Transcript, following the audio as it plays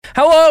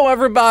Hello,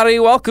 everybody.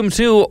 Welcome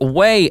to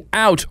Way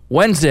Out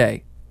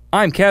Wednesday.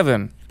 I'm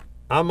Kevin.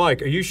 I'm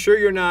Mike. Are you sure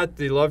you're not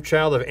the love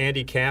child of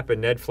Andy Capp and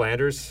Ned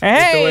Flanders?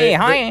 Hey,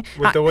 hi.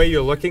 With the way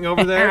you're looking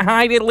over there?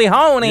 Hi, diddly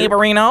ho,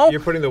 neighborino.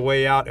 You're putting the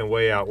way out and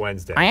way out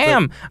Wednesday. I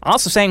am.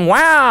 Also saying,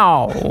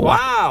 wow.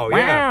 Wow, yeah.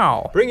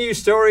 Wow. Bringing you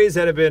stories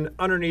that have been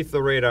underneath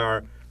the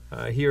radar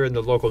here in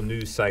the local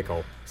news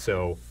cycle.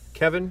 So,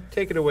 Kevin,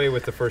 take it away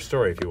with the first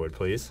story, if you would,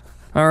 please.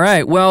 All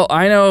right. Well,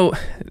 I know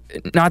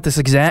not this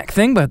exact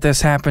thing, but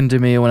this happened to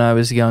me when I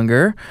was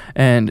younger.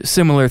 And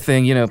similar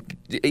thing,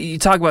 you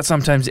talk about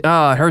sometimes, it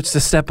hurts to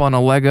step on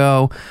a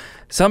Lego.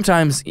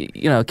 Sometimes,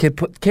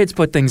 kids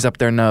put things up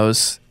their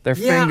nose, their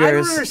fingers. Yeah, I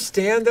don't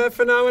understand that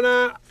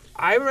phenomena.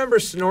 I remember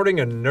snorting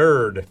a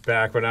nerd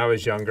back when I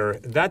was younger.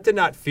 That did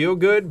not feel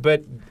good,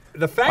 but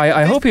the fact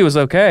I hope he was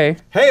okay.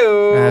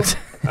 Hey-o!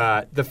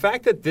 The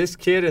fact that this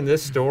kid in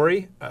this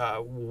story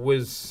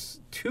was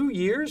 2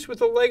 years with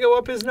a Lego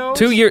up his nose?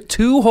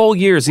 2 whole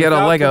years he had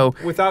a Lego.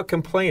 Without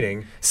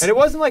complaining. And it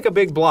wasn't like a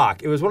big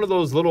block. It was one of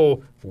those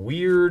little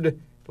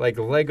weird, like,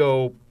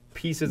 Lego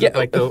pieces. Yeah,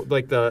 I don't know,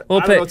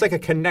 it's like a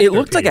connector It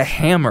looked piece. like a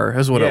hammer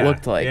is what it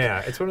looked like.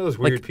 Yeah, it's one of those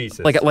weird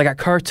pieces. Like a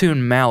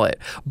cartoon mallet.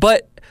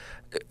 But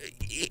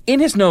in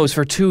his nose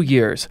for 2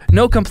 years.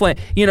 No complaint.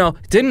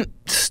 Didn't,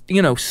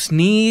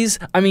 sneeze.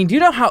 I mean, do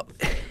you know how...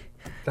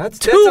 That's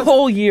 2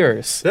 whole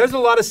years. There's a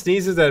lot of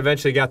sneezes that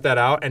eventually got that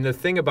out, and the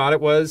thing about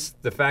it was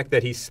the fact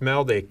that he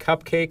smelled a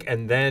cupcake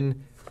and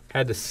then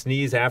had to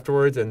sneeze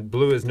afterwards and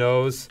blew his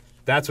nose.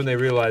 That's when they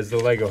realized the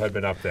Lego had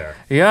been up there.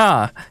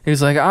 Yeah. He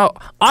was like, oh,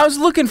 I was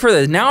looking for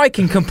this. Now I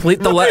can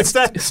complete the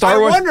Star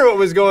Wars. I wonder what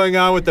was going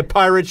on with the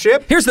pirate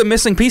ship. Here's the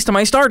missing piece to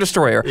my Star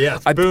Destroyer.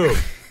 Yes, boom.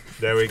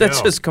 There we go.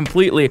 That's just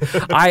completely...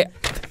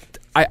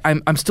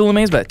 I'm still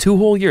amazed by that. 2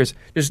 whole years.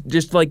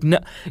 Just like,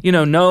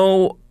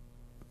 no...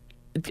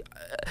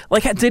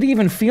 Like, did he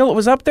even feel it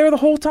was up there the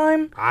whole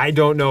time? I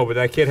don't know, but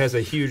that kid has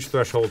a huge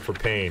threshold for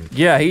pain.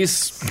 Yeah, he's...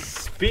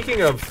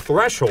 Speaking of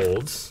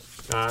thresholds,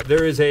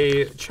 there is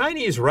a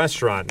Chinese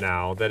restaurant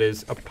now that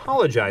is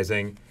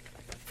apologizing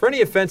for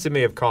any offense it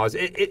may have caused.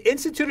 It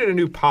instituted a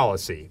new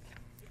policy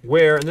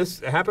where, and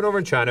this happened over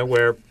in China,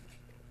 where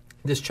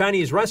this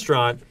Chinese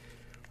restaurant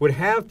would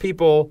have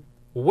people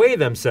weigh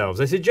themselves.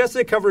 They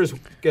suggested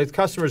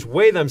customers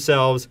weigh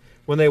themselves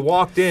when they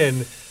walked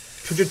in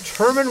to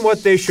determine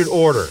what they should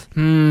order.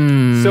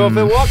 So if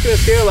they walked in a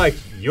scale like,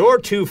 you're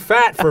too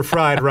fat for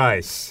fried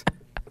rice,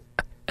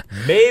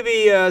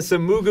 maybe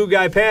some mugu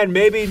gai pan,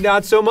 maybe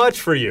not so much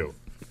for you.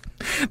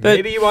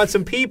 Maybe you want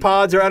some pea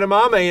pods or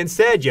edamame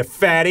instead, you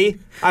fatty.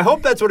 I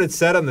hope that's what it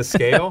said on the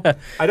scale.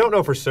 I don't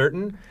know for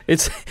certain. What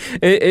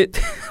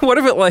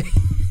if it like...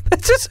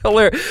 That's just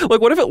hilarious.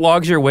 Like, what if it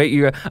logs your weight?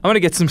 I'm going to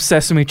get some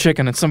sesame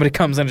chicken, and somebody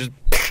comes in and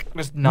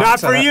just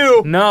knocks Not for it out.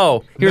 you.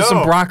 No. Here's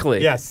some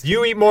broccoli. Yes,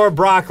 you eat more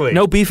broccoli.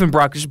 No beef and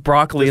broccoli, just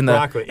broccoli and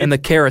the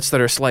carrots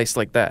that are sliced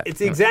like that. It's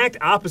the exact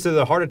opposite of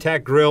the Heart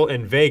Attack Grill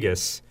in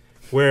Vegas,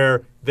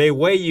 where they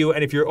weigh you,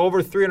 and if you're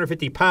over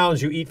 350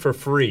 pounds, you eat for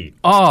free.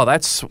 Oh,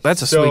 that's a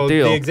sweet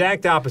deal. The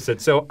exact opposite.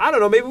 So, I don't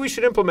know, maybe we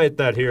should implement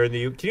that here.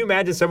 Can you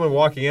imagine someone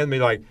walking in and be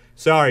like,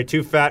 sorry,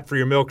 too fat for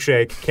your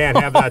milkshake, can't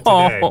have that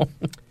today.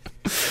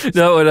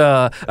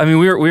 That would, we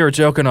were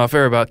joking off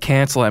air about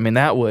cancel. I mean,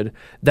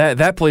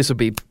 that place would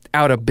be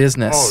out of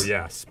business. Oh,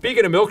 yeah.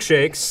 Speaking of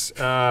milkshakes,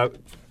 a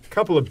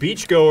couple of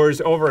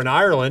beachgoers over in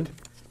Ireland.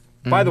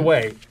 By the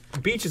way,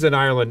 beaches in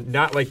Ireland,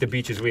 not like the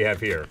beaches we have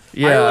here.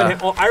 Yeah.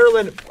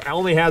 Ireland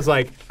only has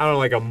like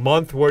a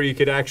month where you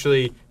could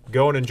actually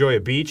go and enjoy a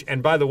beach.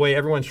 And by the way,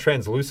 everyone's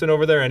translucent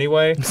over there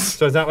anyway,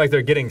 so it's not like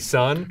they're getting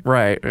sun.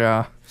 Right,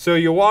 yeah. So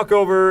you walk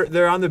over,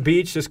 they're on the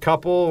beach, this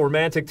couple,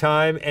 romantic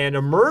time, and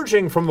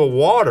emerging from the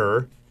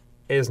water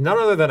is none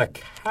other than a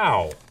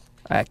cow.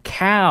 A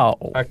cow.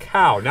 A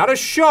cow. Not a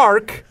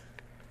shark,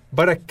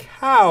 but a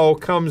cow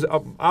comes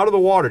up out of the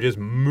water. Just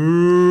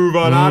move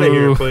on out of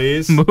here,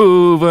 please.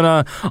 Moving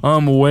on.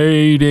 I'm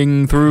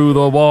wading through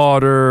the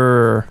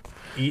water.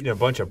 Eating a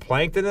bunch of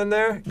plankton in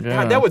there?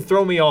 Yeah. God, that would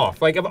throw me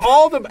off. Like, of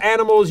all the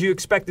animals you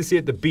expect to see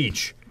at the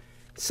beach,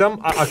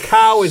 a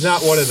cow is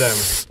not one of them.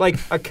 Like,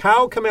 a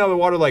cow coming out of the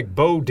water like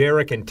Bo,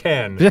 Derek, and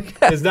 10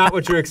 is not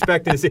what you're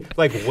expecting to see.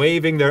 Like,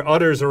 waving their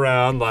udders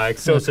around, like,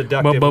 so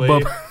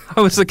seductively.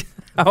 I was like...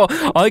 All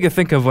I could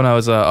think of when I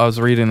was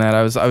reading that,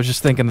 I was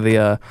just thinking of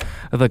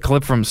the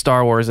clip from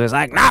Star Wars. It's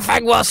like,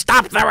 nothing will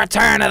stop the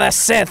return of the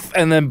Sith,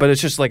 but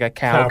it's just like a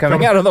cow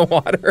coming out of the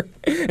water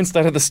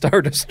instead of the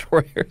Star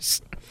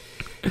Destroyers.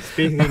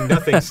 Speaking of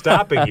nothing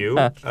stopping you,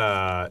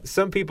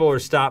 some people are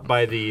stopped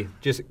by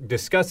just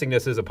discussing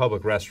this as a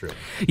public restroom.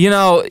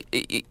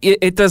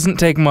 It doesn't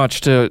take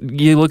much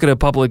you look at a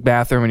public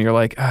bathroom and you're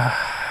like,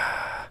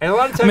 and a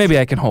lot of times maybe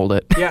I can hold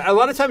it. Yeah, a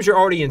lot of times you're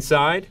already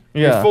inside.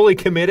 Yeah. You're fully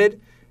committed.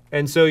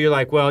 And so you're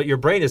like, well, your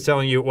brain is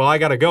telling you, well, I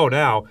got to go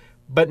now.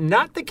 But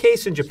not the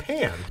case in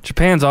Japan.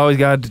 Japan's always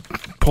got to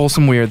pull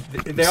some weird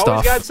They stuff.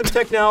 always got some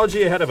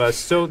technology ahead of us.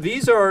 So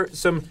these are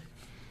some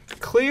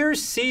clear,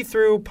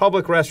 see-through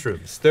public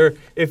restrooms. They're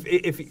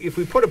if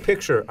we put a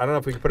picture, I don't know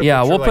if we can put a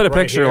Yeah, picture. we'll like put a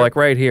right picture here, like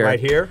right here. right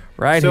here,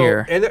 Right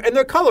here. and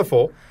they're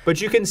colorful,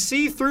 but you can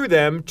see through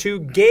them to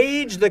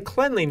gauge the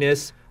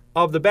cleanliness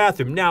of the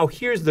bathroom. Now,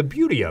 here's the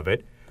beauty of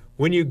it: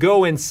 when you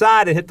go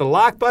inside and hit the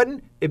lock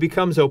button, it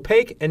becomes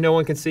opaque and no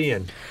one can see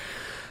in.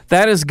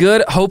 That is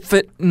good. Hope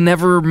it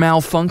never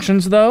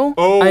malfunctions, though.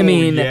 Oh, I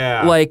mean,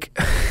 yeah. like,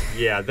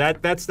 Yeah,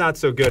 that's not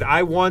so good.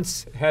 I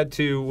once had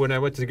to, when I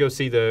went to go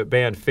see the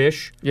band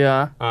Fish,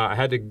 yeah. I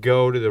had to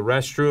go to the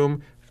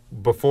restroom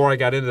before I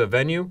got into the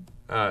venue.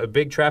 A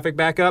big traffic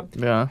backup.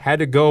 Yeah. Had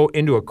to go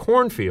into a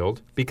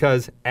cornfield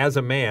because as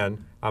a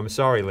man, I'm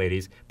sorry,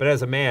 ladies, but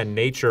as a man,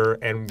 nature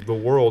and the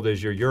world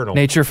is your urinal.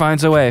 Nature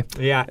finds a way.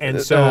 Yeah,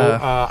 and so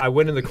I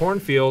went in the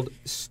cornfield,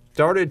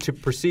 started to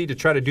proceed to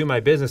try to do my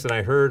business, and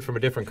I heard from a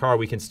different car,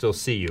 "We can still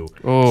see you."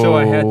 So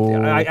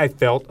I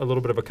felt a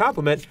little bit of a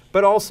compliment,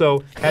 but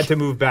also had to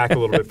move back a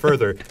little bit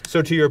further.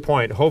 So to your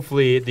point,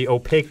 hopefully the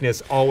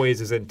opaqueness always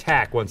is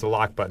intact once the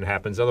lock button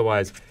happens.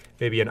 Otherwise,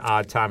 maybe an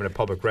odd time in a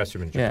public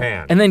restroom in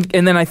Japan. And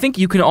then I think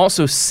you can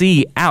also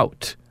see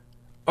out.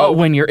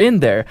 When you're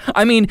in there.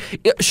 I mean,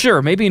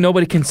 sure, maybe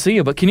nobody can see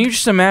you, but can you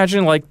just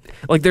imagine like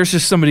there's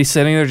just somebody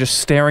sitting there just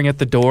staring at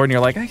the door, and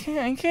you're like, I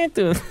can't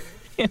do it.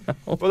 You know?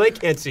 Well, they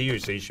can't see you,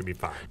 so you should be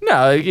fine.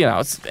 No,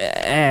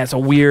 it's a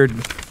weird,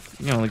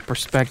 like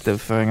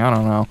perspective thing. I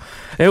don't know.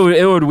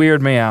 It would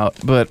weird me out,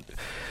 but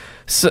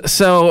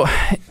so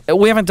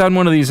we haven't done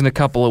one of these in a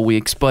couple of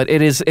weeks, but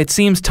it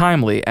seems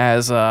timely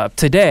as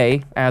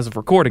today, as of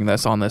recording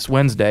this on this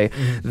Wednesday,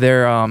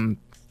 they're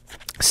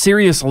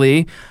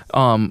seriously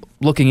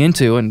looking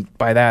into, and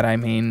by that I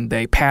mean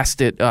they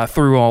passed it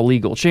through all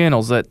legal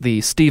channels, that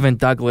the Stephen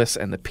Douglas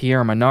and the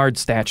Pierre Menard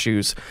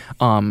statues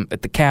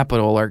at the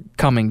Capitol are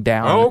coming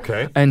down. Oh,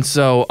 okay. And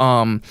so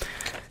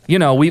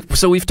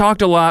we've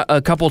talked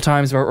a couple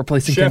times about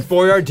replacing Chef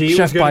Boyardee.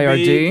 Chef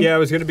Boyardee. It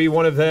was going to be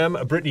one of them.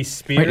 Britney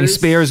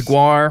Spears,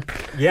 Guar.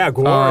 Yeah,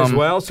 Guar as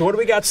well. So what do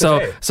we got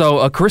today? So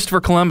a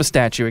Christopher Columbus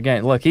statue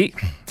again. Look,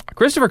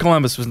 Christopher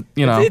Columbus was,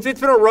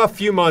 It's been a rough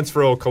few months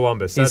for old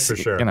Columbus, that's for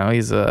sure.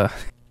 He's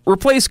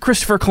replace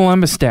Christopher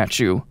Columbus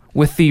statue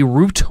with the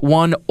Route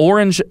 1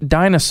 orange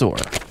dinosaur.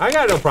 I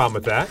got no problem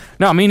with that.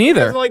 No, me Who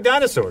neither. doesn't like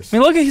dinosaurs? I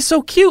mean, look, he's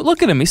so cute.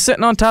 Look at him. He's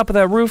sitting on top of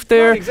that roof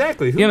there. Right,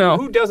 exactly.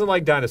 Who doesn't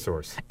like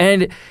dinosaurs?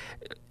 And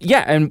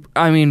yeah, and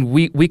I mean,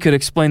 we could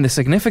explain the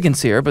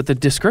significance here, but the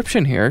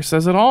description here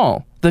says it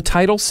all. The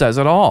title says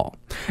it all.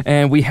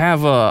 And we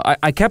have,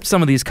 I kept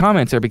some of these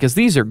comments there because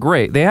these are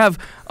great. They have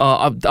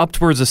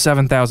upwards of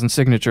 7,000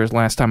 signatures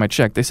last time I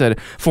checked. They said,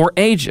 for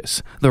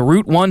ages, the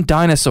Route 1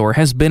 dinosaur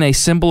has been a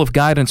symbol of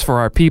guidance for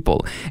our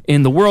people.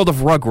 In the world of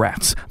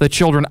Rugrats, the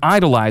children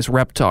idolize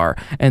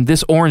Reptar, and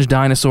this orange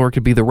dinosaur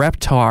could be the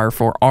Reptar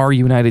for our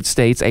United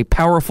States, a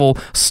powerful,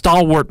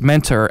 stalwart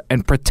mentor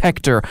and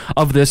protector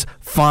of this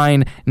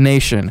fine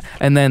nation.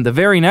 And then the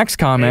very next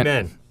comment...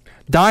 Amen.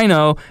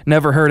 Dino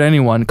never hurt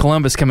anyone.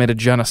 Columbus committed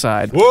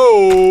genocide.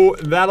 Whoa,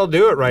 that'll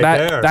do it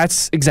there.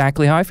 That's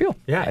exactly how I feel.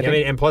 Yeah, I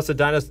mean, and plus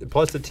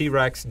the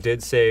T-Rex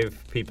did save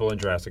people in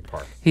Jurassic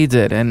Park. He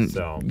did, and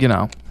So,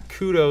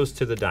 kudos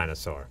to the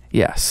dinosaur.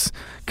 Yes,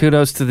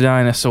 kudos to the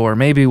dinosaur.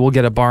 Maybe we'll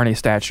get a Barney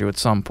statue at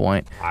some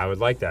point. I would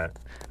like that.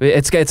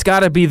 It's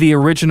got to be the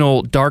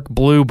original dark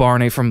blue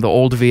Barney from the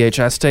old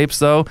VHS tapes,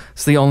 though.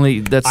 It's the only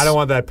that's. I don't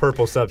want that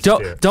purple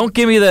substitute. Don't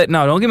give me that.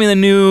 No, don't give me the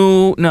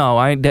new.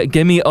 No,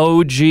 give me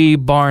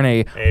OG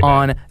Barney. Amen.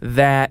 On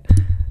that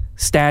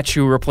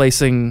statue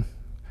replacing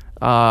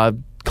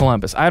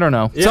Columbus. I don't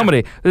know. Yeah.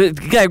 Somebody.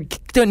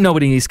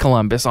 Nobody needs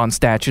Columbus on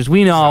statues.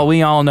 We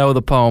all know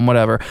the poem.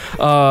 Whatever.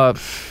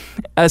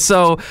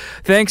 So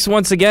thanks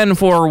once again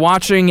for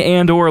watching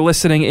and or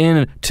listening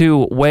in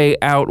to Way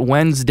Out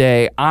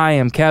Wednesday. I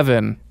am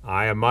Kevin.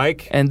 I am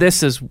Mike. And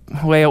this is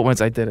Way Out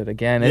Wednesday. I did it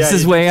again. This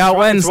is you Way just Out tried-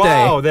 Wednesday.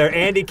 Wow, they're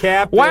Andy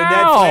Capp and Ned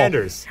Wow.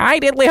 Flanders. Hi,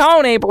 diddly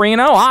hone,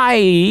 Brino.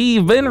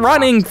 I've been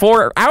running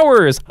for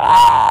hours.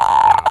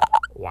 Wow.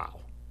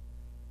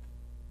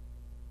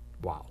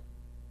 Wow.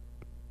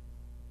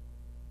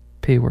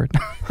 P word.